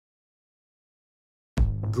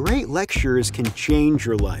Great lectures can change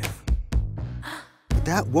your life. But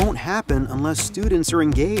that won't happen unless students are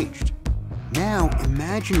engaged. Now,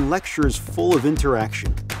 imagine lectures full of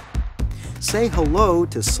interaction. Say hello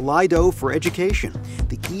to Slido for Education,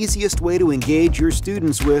 the easiest way to engage your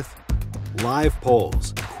students with live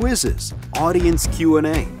polls, quizzes, audience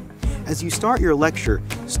Q&A. As you start your lecture,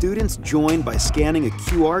 students join by scanning a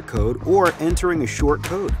QR code or entering a short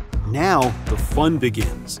code. Now, the fun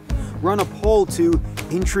begins. Run a poll to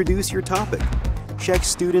introduce your topic, check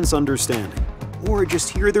students' understanding, or just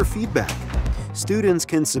hear their feedback. Students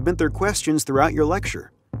can submit their questions throughout your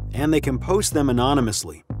lecture, and they can post them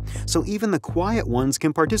anonymously, so even the quiet ones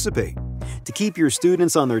can participate. To keep your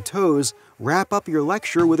students on their toes, wrap up your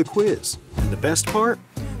lecture with a quiz. And the best part?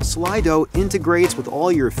 Slido integrates with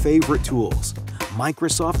all your favorite tools: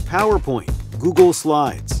 Microsoft PowerPoint, Google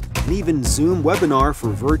Slides, and even Zoom Webinar for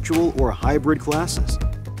virtual or hybrid classes.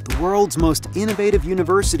 The world's most innovative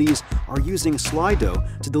universities are using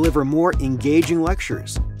Slido to deliver more engaging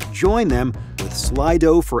lectures. Join them with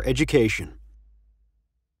Slido for Education.